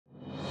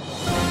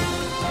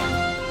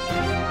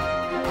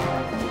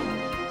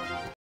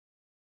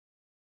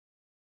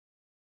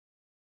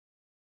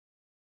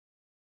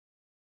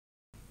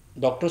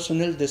Dr.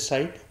 Sunil this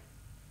side.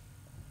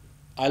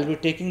 I'll be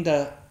taking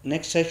the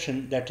next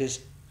session, that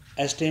is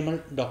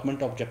HTML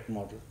document object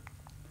model.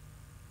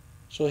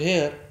 So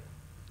here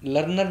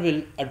learner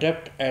will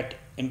adapt at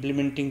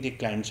implementing the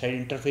client side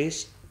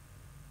interface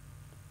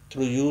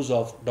through use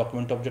of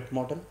document object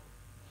model,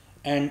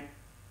 and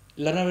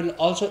learner will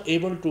also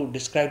able to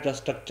describe the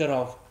structure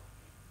of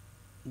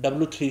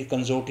W3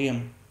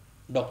 consortium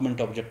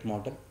document object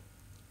model,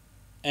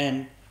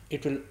 and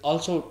it will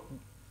also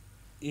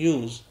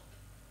use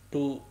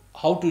to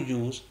how to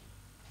use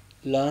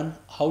learn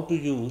how to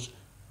use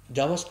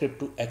JavaScript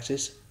to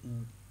access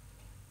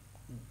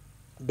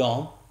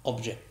DOM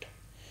object.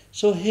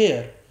 So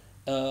here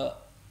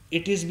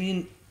it is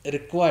being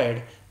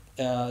required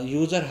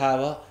user have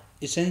a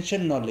essential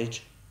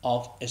knowledge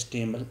of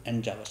HTML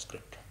and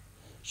JavaScript.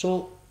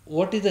 So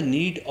what is the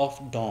need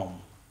of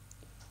DOM?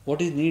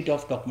 What is need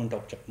of document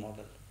object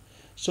model?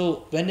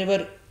 So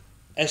whenever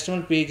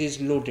HTML page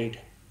is loaded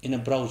in a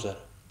browser,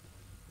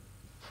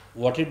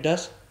 what it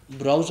does,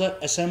 browser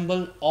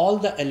assemble all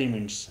the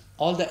elements,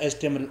 all the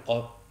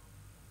HTML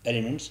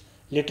elements.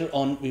 Later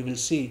on we will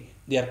see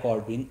they are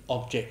called being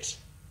objects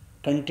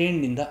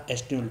contained in the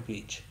HTML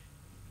page.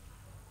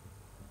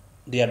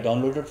 They are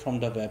downloaded from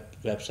the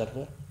web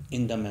server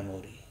in the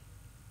memory.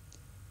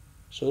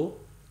 So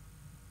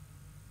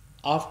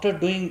after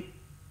doing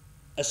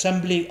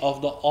assembly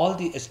of all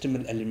the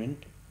HTML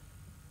element,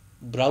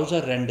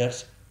 browser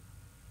renders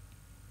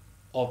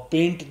or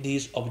paint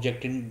these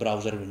objects in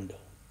browser window.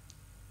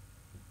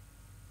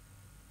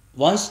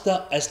 Once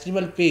the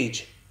HTML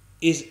page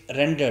is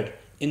rendered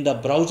in the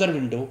browser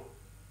window,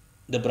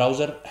 the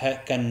browser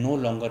can no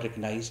longer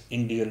recognize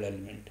individual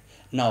element.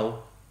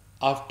 Now,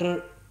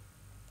 after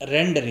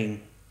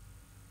rendering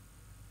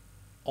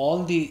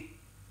all the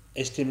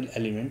HTML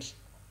elements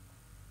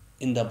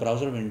in the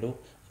browser window,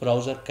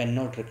 browser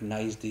cannot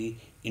recognize the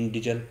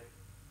individual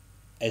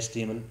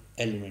HTML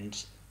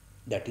elements,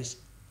 that is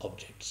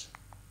objects.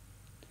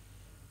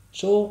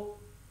 So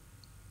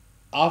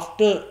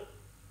after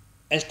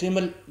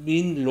HTML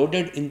being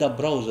loaded in the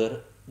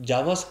browser,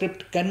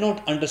 JavaScript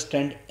cannot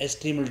understand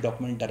HTML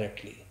document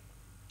directly.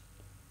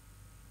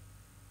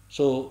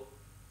 So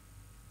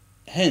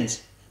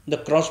hence the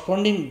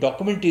corresponding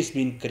document is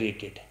being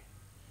created,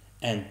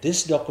 and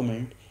this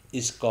document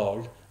is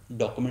called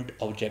document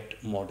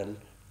object model,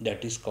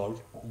 that is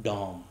called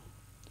DOM.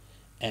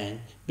 And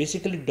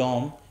basically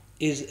DOM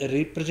is a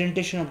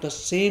representation of the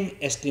same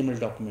HTML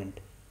document,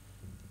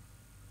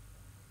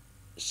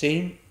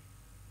 same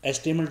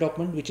HTML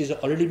document which is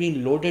already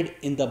been loaded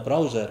in the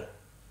browser,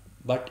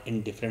 but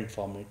in different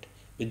format,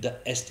 with the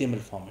HTML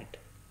format,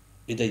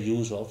 with the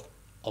use of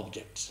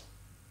objects.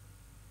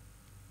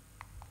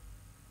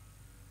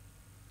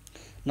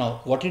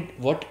 Now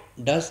what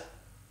does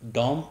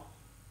DOM?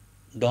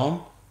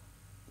 DOM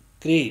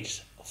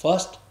creates,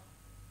 first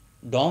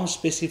DOM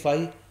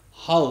specify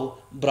how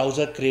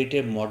browser create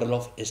a model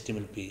of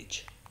HTML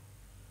page.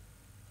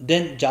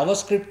 Then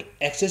JavaScript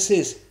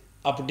accesses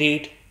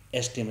update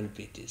HTML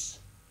pages.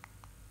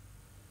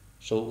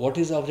 So what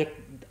is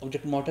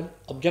object model?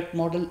 Object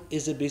model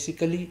is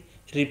basically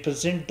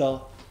represent the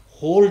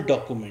whole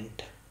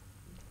document,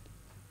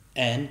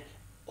 and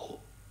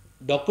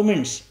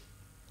documents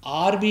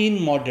are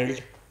being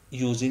modeled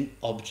using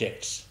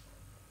objects.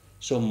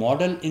 So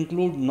model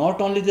include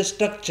not only the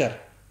structure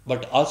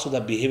but also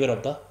the behavior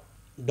of the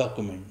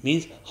document,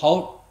 means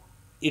how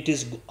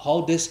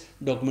this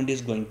document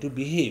is going to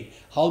behave,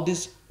 how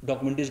this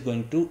document is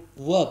going to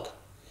work.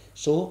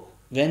 So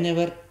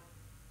whenever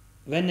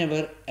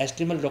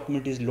HTML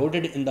document is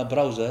loaded in the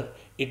browser,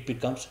 it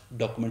becomes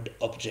document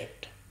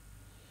object.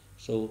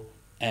 So,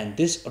 and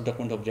this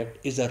document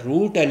object is a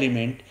root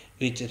element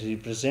which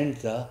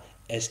represents the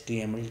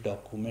HTML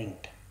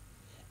document.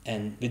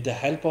 And with the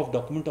help of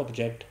document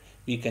object,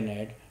 we can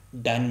add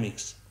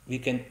dynamics. We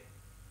can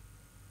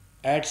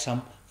add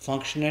some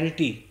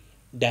functionality,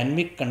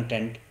 dynamic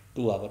content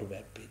to our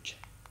web page.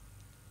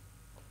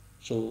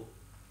 So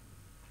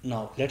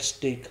now let's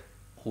take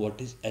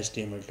what is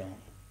HTML DOM.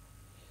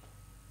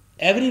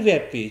 Every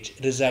web page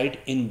resides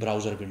in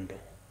browser window,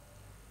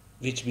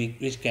 which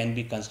can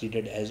be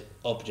considered as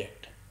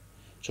object.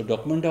 So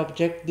document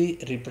object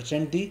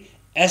represent the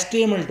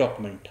HTML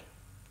document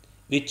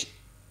which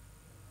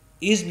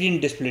is being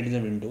displayed in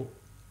the window,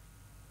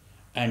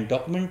 and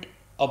document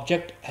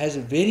object has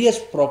various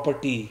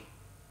property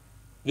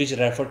which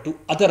refer to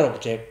other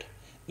object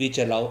which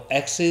allow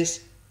access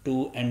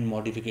to and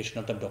modification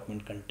of the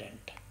document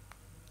content.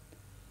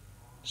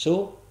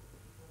 So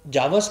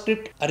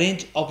JavaScript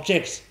arrange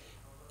objects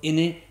in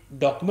a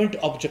document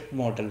object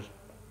model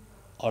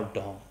or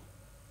DOM,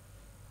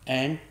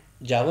 and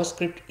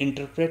JavaScript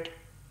interpret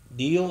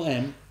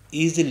DOM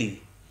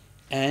easily,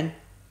 and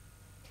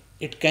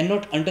it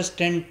cannot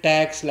understand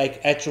tags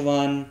like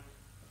h1,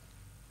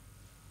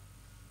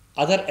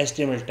 other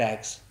HTML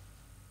tags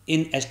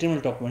in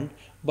HTML document,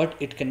 but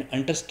it can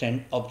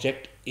understand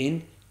object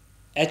in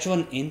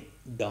h1 in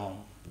DOM.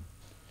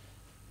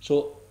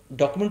 So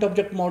document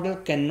object model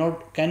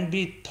can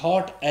be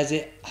thought as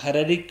a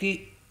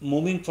hierarchy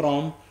moving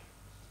from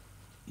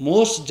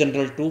most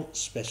general to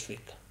specific.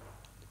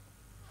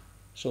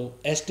 So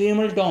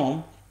HTML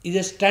DOM is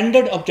a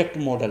standard object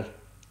model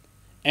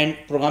and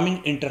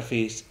programming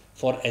interface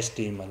for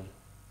HTML.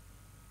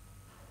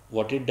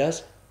 What it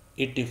does,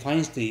 it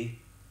defines the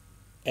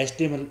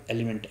HTML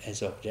element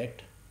as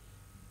object,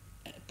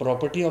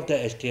 property of the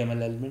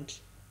HTML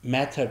elements,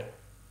 method,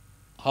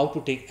 how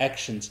to take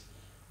actions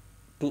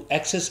to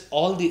access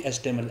all the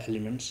HTML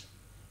elements,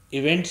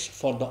 events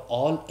for the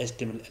all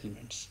HTML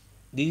elements.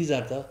 These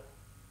are the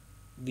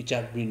which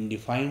are being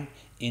defined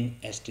in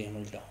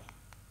HTML DOM.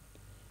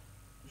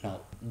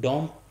 Now,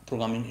 DOM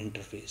programming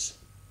interface.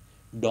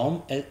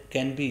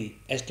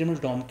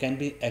 HTML DOM can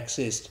be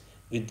accessed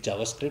with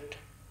JavaScript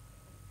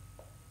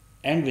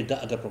and with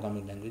the other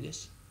programming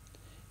languages.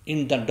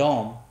 In the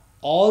DOM,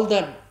 all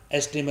the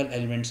HTML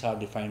elements are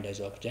defined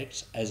as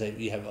objects, as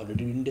we have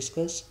already been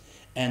discussed,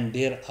 and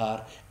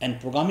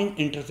programming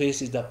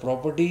interface is the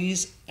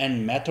properties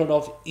and method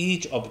of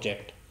each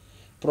object.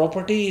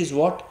 Property is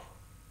what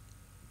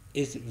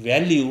is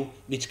value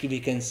which we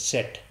can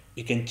set,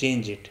 we can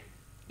change it,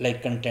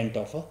 like content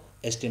of a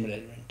HTML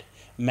element.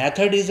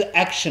 Method is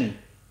action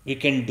we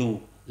can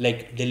do,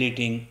 like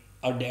deleting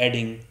or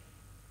adding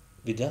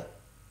with a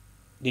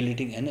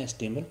deleting an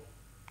HTML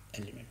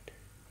element.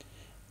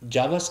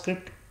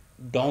 JavaScript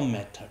DOM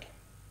method,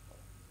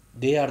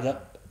 they are the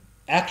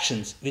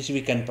actions which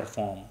we can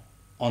perform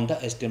on the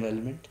HTML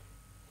element.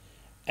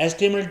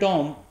 HTML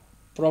DOM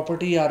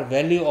property are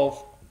value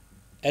of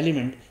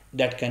element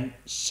that can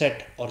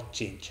set or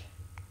change.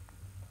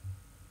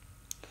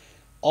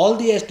 All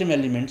the HTML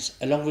elements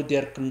along with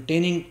their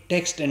containing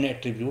text and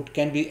attribute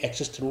can be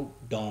accessed through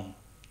DOM.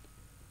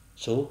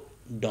 So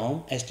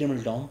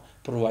HTML DOM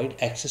provide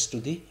access to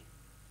the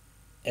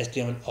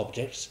HTML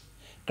objects.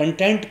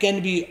 Content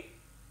can be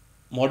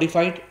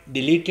modified,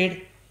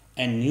 deleted,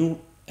 and new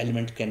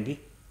element can be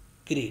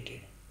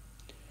created.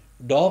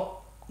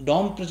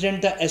 DOM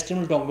present the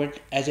HTML document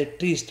as a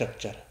tree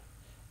structure,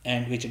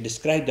 and which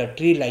describe the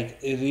tree-like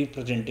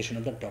representation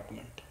of the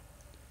document.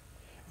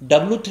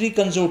 W3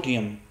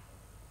 consortium,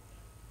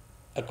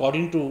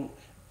 according to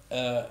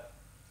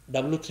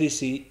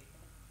W3C,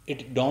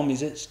 DOM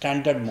is a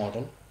standard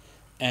model,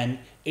 and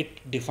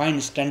it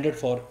defines standard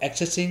for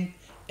accessing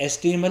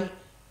HTML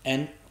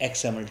and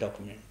XML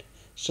document.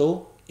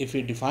 So if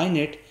we define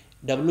it,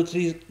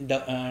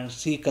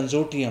 W3C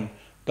consortium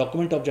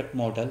document object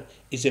model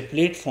is a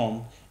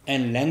platform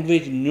and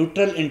language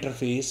neutral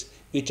interface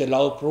which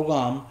allow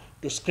program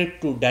to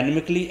script to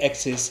dynamically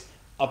access,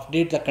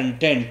 update the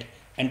content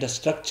and the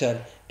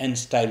structure and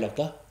style of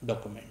the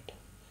document.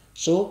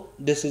 So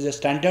this is a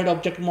standard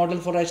object model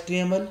for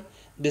HTML.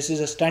 This is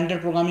a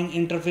standard programming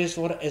interface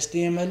for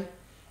HTML,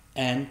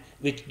 and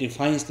which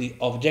defines the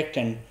object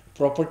and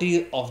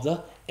property of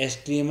the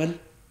HTML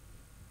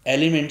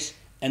elements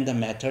and the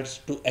methods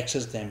to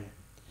access them.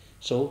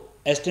 So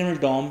HTML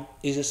DOM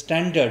is a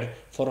standard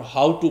for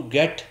how to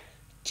get,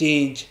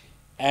 change,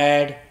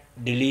 add,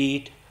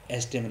 delete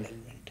HTML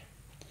element.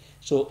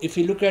 So if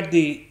you look at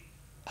the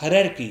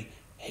hierarchy,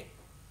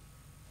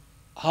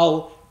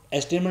 how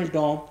HTML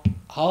DOM,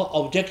 how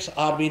objects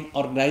are being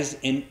organized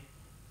in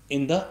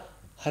the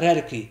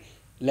hierarchy,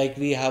 like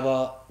we have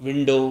a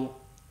window,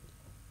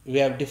 we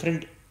have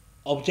different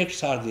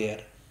objects are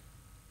there.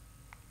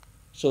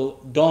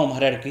 So DOM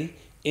hierarchy,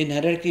 in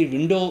hierarchy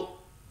window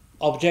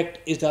object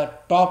is the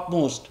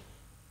topmost,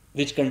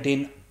 which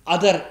contain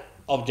other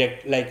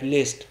object like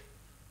list,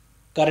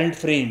 current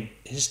frame,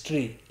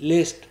 history,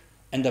 list,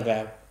 and the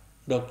web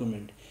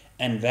document.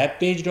 And web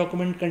page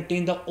document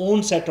contain the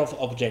own set of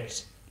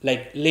objects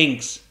like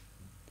links,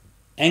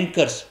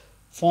 anchors,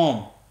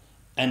 form,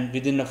 and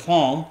within a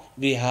form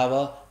we have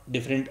a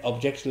different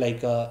objects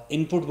like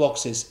input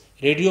boxes,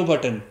 radio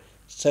button,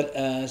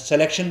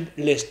 selection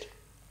list.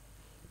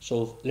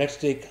 So let's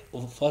take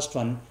first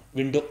one,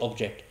 window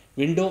object.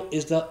 Window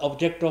is the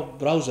object of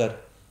browser,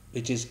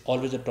 which is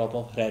always the top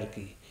of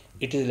hierarchy.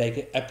 It is like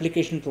an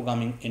application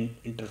programming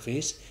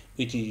interface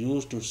which is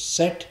used to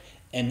set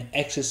and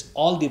access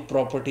all the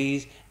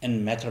properties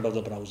and method of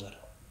the browser,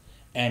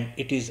 and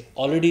it is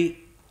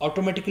already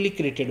automatically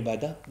created by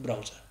the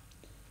browser.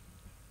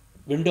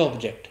 Window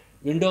object.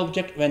 Window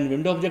object, when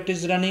window object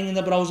is running in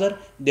the browser,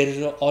 there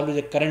is always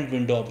a current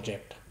window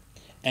object,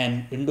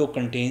 and window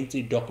contains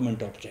the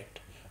document object.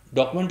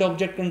 Document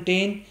object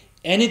contain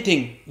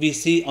anything we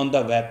see on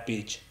the web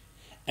page,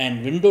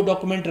 and window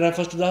document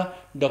refers to the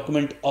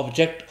document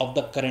object of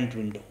the current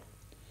window.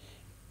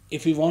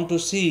 If we want to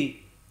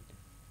see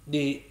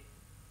the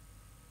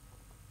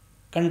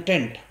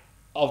content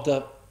of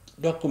the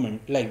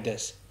document like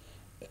this,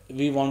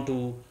 we want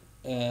to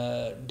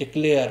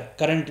declare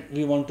current,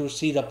 we want to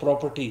see the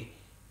property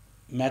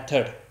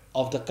method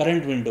of the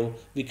current window,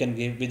 we can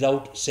give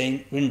without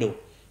saying window.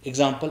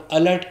 Example,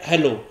 alert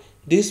hello.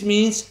 This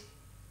means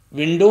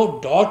window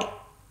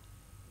dot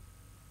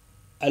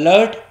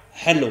alert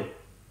hello.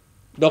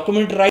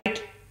 Document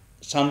right,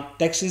 some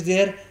text is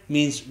there,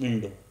 means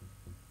window.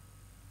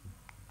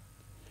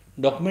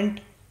 Document,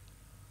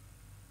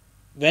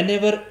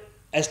 whenever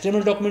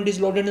HTML document is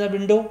loaded in the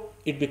window,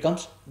 it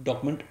becomes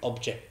document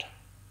object.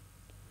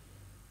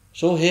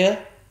 So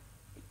here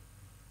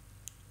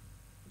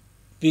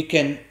we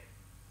can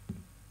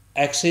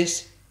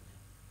access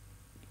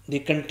the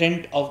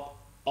content of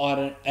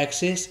or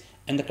access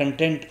and the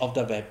content of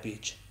the web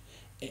page.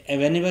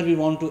 Whenever we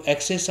want to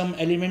access some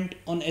element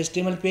on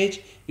HTML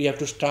page, we have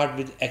to start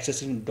with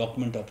accessing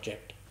document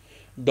object.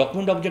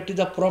 Document object is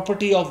a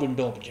property of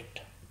window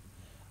object.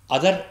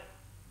 Other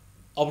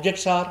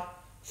objects are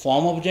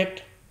form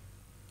object,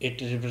 it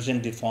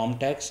represents the form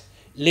tags.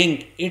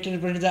 Link, it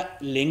represents the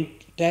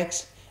link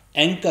tags.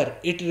 Anchor,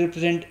 it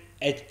represents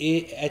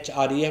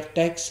href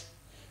tags.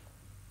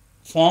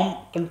 Form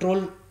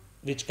control,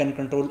 which can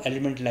control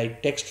element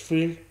like text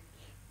field,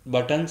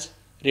 buttons,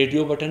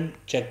 radio button,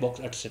 checkbox,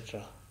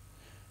 etc.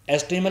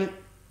 HTML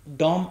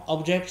DOM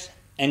objects,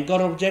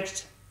 anchor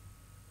objects,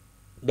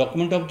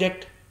 document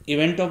object,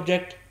 event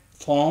object,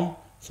 form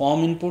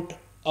input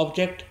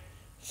object,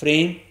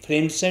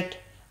 frame set,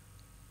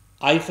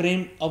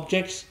 iframe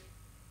objects,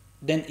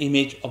 then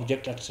image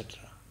object, etc.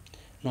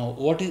 Now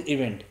what is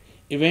event?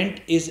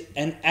 Event is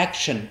an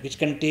action which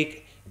can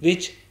take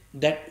which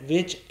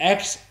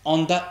acts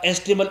on the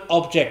HTML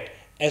object,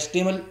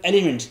 HTML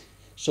elements,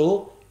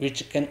 so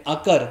which can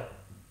occur.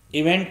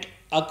 Event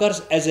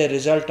occurs as a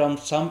result of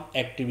some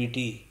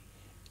activity.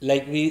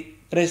 Like we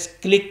press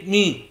click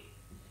me,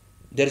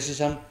 there is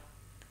some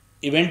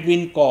event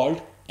being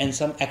called and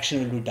some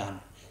action will be done.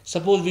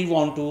 Suppose we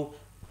want to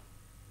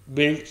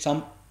build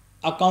some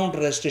account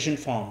registration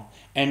form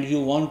and you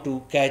want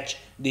to catch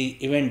the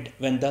event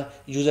when the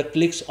user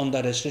clicks on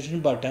the registration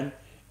button,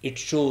 it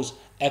shows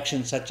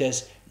actions such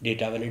as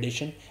data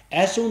validation.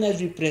 As soon as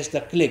we press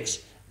the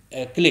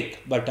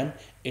click button,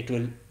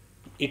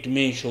 it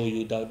may show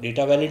you the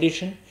data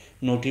validation,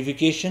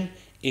 notification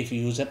if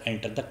user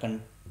enter the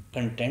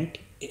content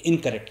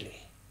incorrectly.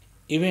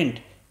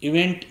 Event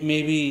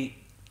may be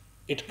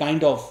it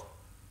kind of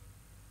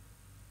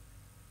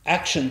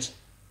actions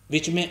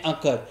which may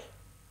occur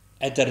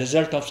as the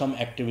result of some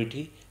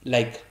activity,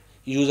 like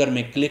user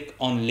may click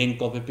on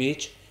link of a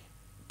page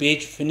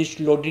finished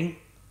loading,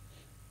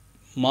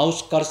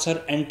 mouse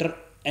cursor enter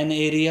an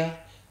area,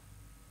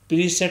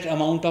 preset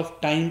amount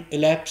of time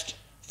elapsed,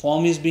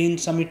 form is being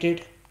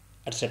submitted,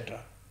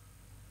 etc.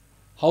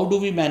 How do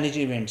we manage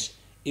events?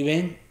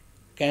 Event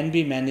can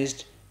be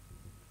managed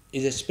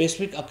is a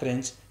specific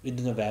occurrence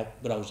within the web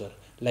browser,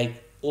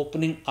 like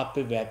opening up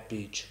a web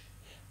page,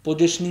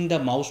 positioning the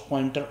mouse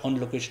pointer on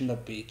location of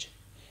the page.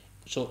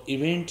 So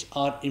events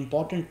are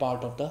important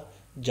part of the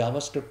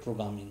JavaScript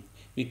programming.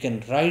 We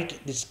can write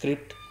the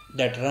script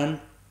that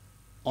run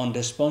on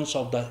response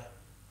of the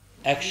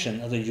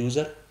action of the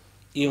user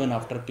even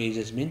after page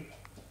has been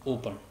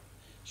opened.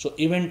 So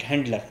event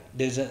handler,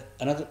 there is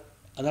another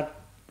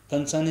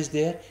concern is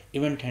there.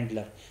 Event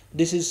handler,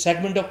 this is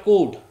segment of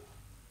code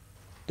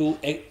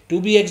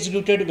to be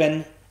executed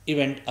when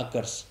event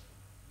occurs.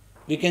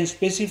 We can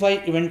specify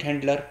event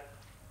handler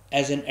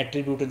as an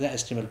attribute in the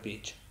HTML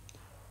page,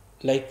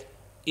 like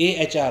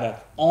ahref,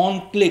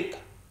 on click,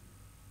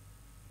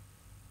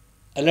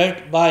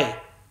 alert by.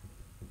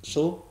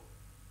 So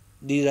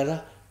these are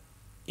the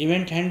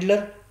event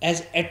handler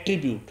as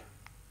attribute.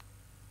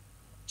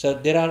 So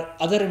there are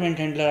other event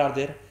handler are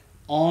there: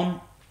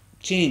 on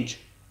change,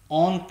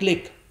 on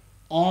click,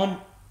 on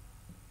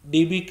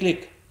db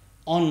click,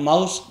 on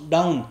mouse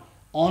down,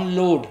 on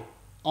load,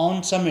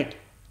 on submit,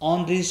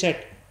 on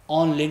reset,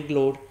 on link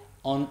load,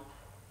 on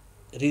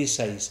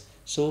resize.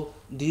 So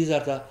these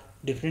are the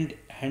different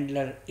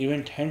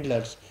event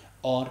handlers.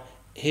 Or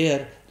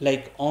here,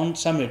 like on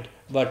submit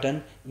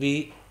button,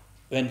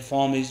 when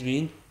form is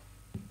being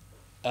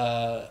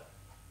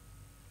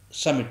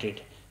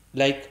submitted,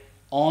 like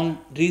on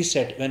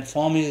reset when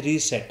form is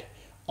reset,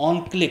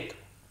 on click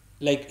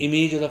like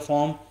image of the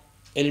form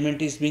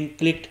element is being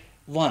clicked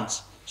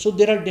once. So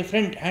there are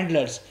different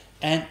handlers,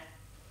 and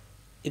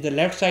in the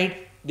left side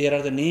there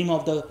are the name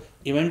of the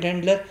event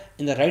handler.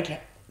 In the right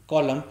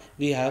column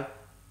we have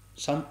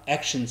some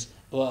actions,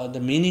 the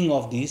meaning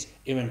of these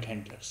event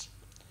handlers.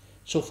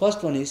 So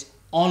first one is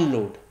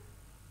onload.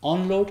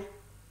 Onload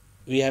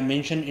we have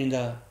mentioned in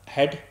the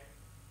head.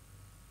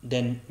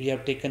 Then we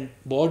have taken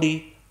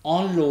body,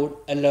 onload,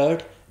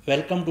 alert,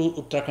 welcome to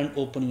Uttarakhand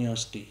Open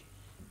University.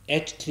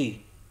 H3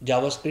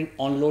 JavaScript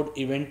onload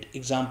event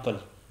example.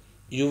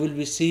 You will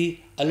be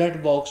see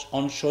alert box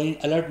on showing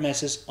alert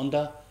message on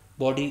the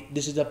body.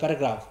 This is the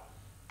paragraph.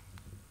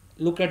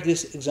 Look at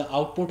this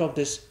output of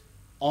this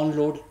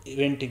onload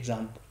event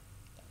example.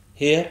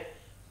 Here,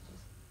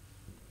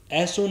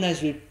 as soon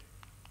as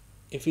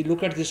if we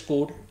look at this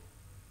code,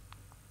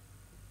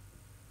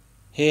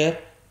 here,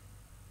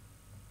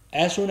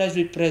 as soon as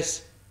we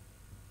press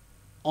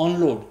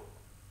onload,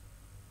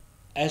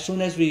 as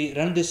soon as we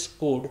run this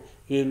code,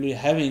 we will be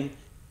having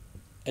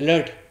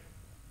alert.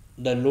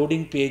 The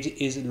loading page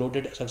is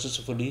loaded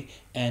successfully,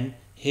 and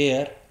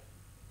here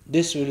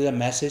this will be the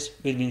message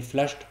will be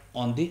flashed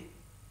on the.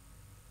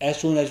 As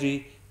soon as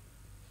we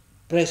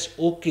press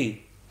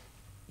OK,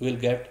 we will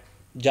get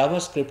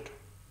JavaScript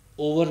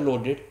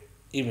overloaded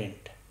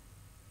event.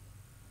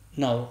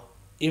 Now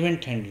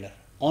event handler,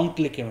 on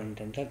click event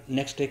handler.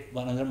 Next, take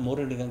one another more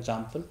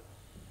example.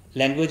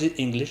 Language is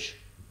English.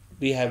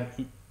 We have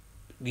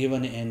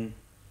given in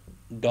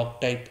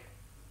doc type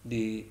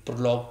the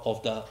prologue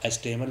of the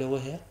HTML over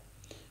here.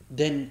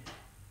 Then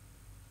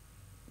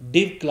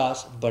div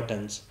class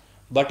buttons,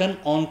 button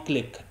on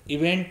click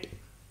event,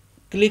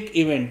 click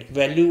event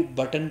value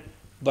button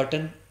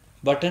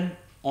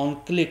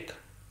on click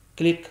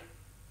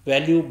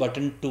value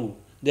button 2.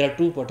 There are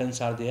two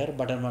buttons are there,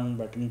 button 1,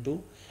 button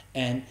 2,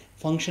 and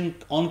function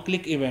on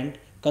click event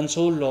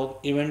console log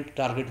event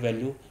target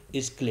value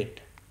is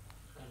clicked.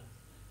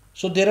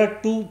 So there are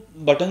two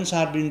buttons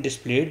are being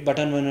displayed,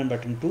 button 1 and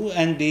button 2,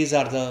 and these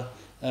are the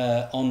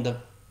on the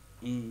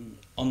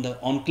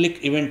on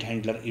click event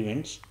handler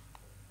events.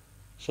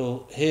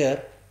 So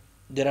here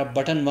there are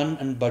button 1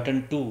 and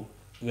button 2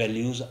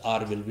 values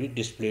are will be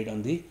displayed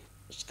on the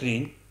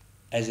screen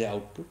as a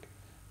output.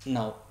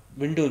 Now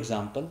window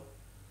example,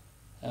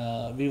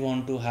 we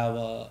want to have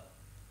a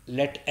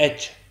let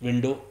h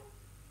window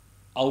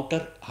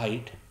outer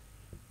height.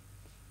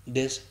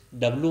 This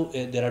w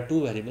there are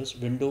two variables,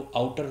 window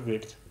outer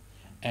width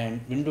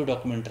and window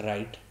document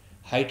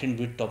height and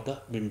width of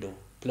the window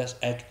plus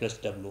h plus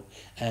w,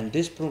 and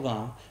this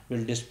program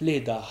will display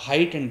the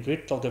height and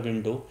width of the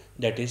window,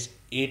 that is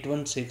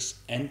 816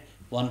 and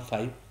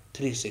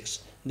 1536.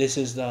 This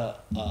is the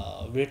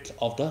width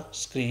of the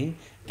screen,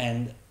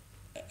 and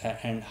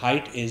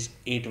height is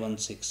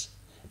 816.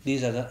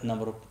 These are the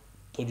number of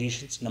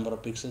positions, number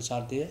of pixels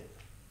are there.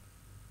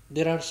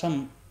 There are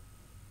some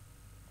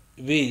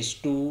ways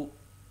to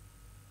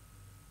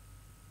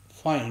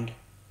find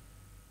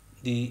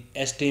the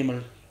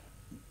HTML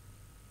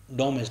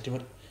DOM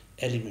HTML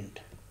element.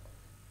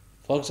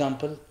 For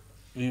example,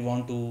 we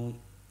want to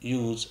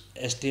use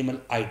HTML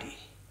ID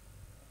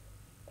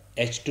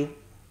H2,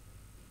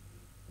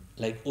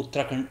 like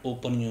Uttarakhand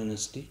Open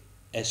University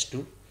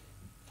H2,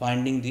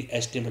 finding the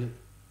HTML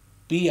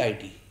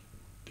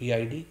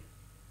PID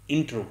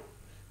intro,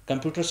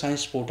 computer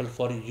science portal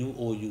for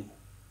UOU.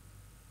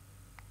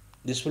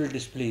 This will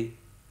display,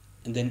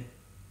 and then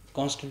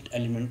constant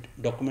element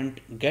document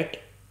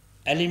get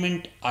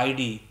element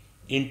ID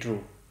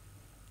intro,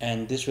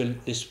 and this will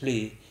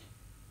display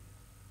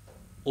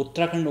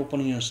Uttarakhand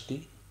Open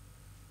University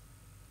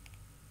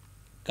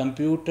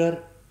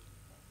computer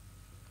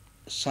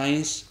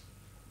science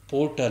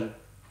portal.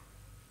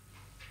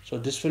 So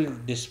this will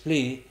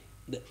display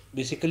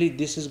basically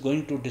this is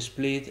going to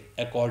display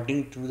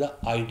according to the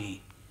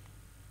ID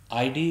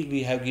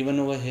we have given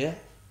over here.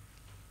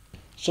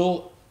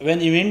 So when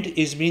event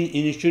is being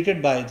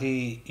initiated by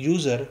the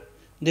user,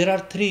 there are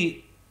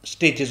three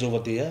stages over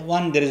there.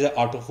 One, there is a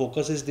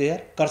autofocus is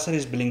there, cursor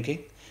is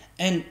blinking,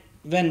 and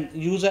when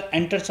user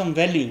enters some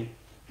value,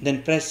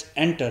 then press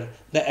enter,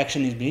 the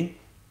action is being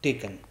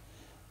taken.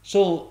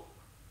 So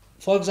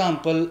for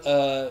example,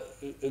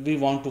 we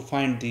want to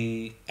find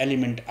the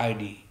element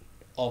ID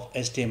of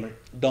HTML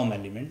DOM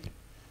element.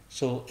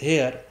 So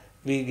here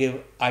we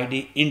give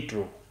ID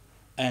intro,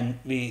 and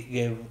we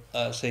give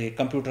say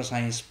computer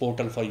science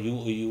portal for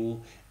UOU.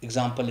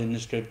 Example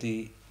illustrate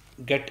the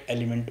get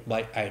element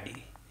by ID.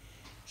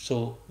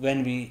 So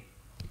when we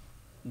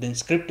then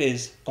script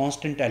is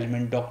constant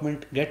element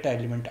document get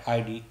element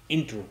ID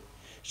intro.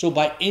 So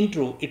by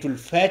intro it will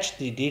fetch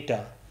the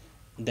data,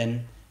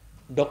 then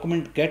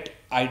document get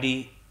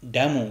ID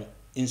demo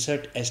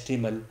insert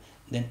HTML,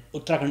 then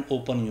Uttarakhand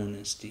Open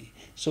University.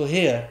 So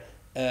here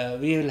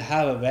we will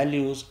have a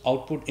values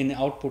output. In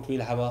output we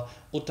will have a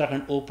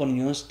Uttarakhand Open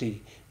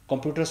University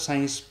computer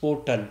science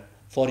portal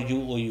for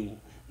UOU.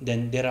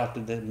 Then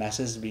thereafter the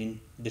message being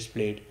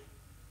displayed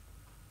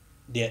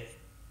there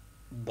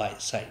by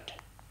site.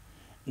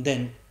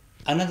 Then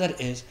another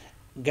is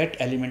get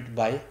element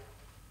by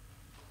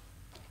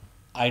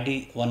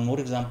ID. One more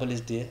example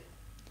is there.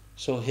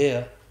 So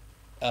here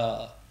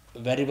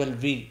variable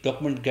v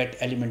document get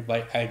element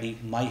by ID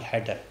my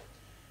header.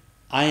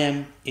 I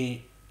am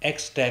a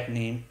X tag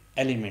name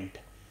element.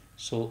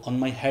 So on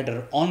my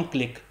header on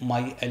click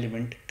my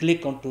element,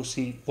 click on to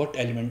see what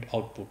element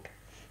output.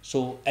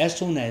 So as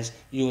soon as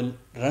you will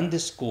run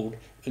this code,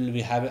 will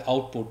we have an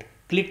output,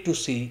 click to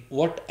see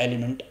what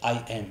element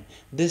I am.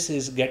 This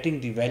is getting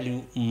the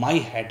value my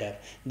header.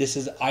 This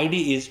is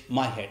ID is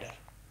my header.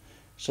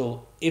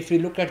 So if we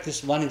look at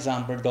this one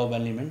example DOM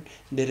element,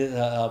 there is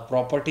a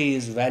property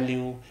is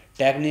value,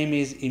 tag name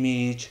is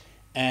image,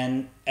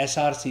 and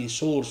src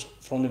source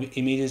from the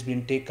image is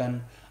being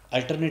taken,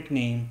 alternate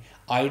name,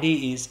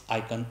 ID is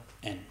icon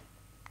n.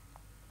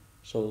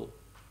 So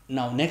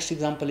now next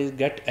example is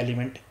get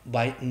element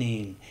by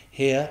name.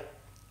 Here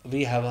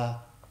we have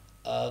a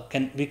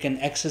we can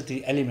access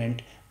the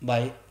element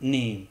by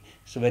name.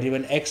 So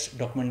variable x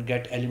document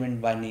get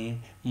element by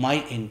name, my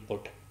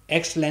input,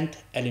 x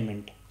length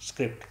element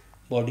script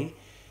body.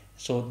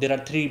 So there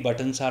are three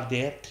buttons are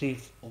there, three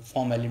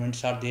form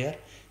elements are there.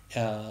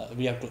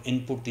 We have to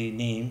input the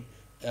name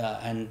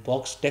and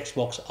box text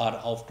box are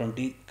of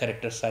 20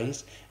 character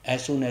size.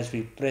 As soon as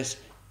we press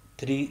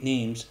three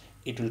names,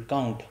 it will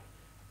count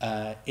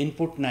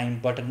input 9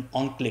 button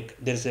on click.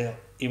 There's a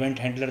event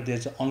handler,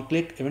 there's a on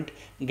click event,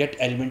 get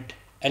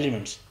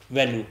elements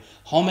value.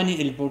 How many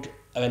input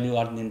value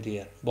are in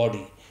there?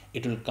 Body.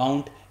 It will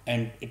count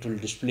and it will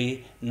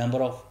display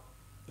number of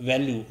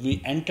value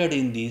we entered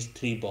in these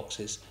three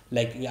boxes.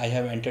 Like I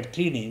have entered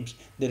three names,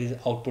 there is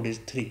output is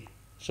 3.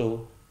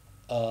 So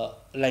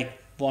like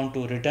want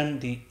to return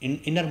the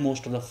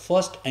innermost of the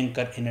first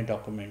anchor in a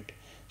document.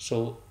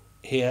 So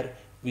here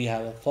we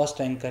have a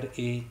first anchor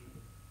a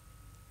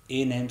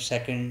name,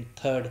 second,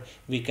 third.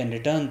 We can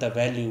return the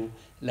value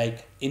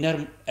like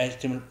inner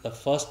HTML, the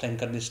first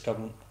anchor this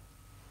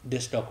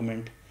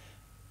document,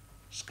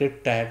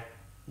 script tag,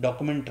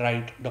 document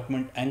write,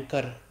 document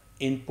anchor,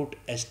 input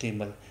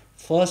HTML,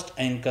 first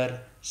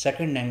anchor,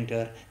 second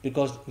anchor,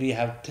 because we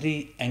have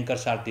three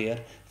anchors are there,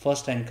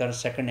 first anchor,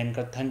 second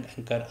anchor, third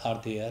anchor are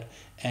there,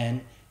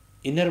 and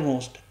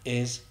innermost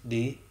is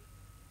the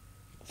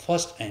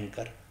first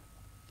anchor.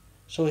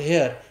 So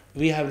here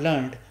we have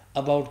learned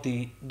about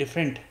the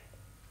different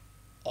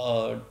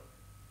uh,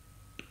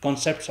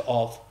 concepts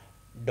of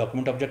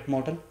document object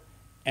model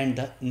and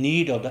the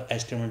need of the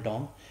HTML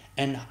DOM,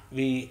 and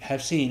we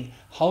have seen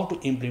how to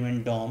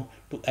implement DOM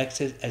to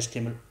access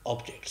HTML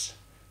objects.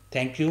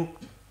 Thank you.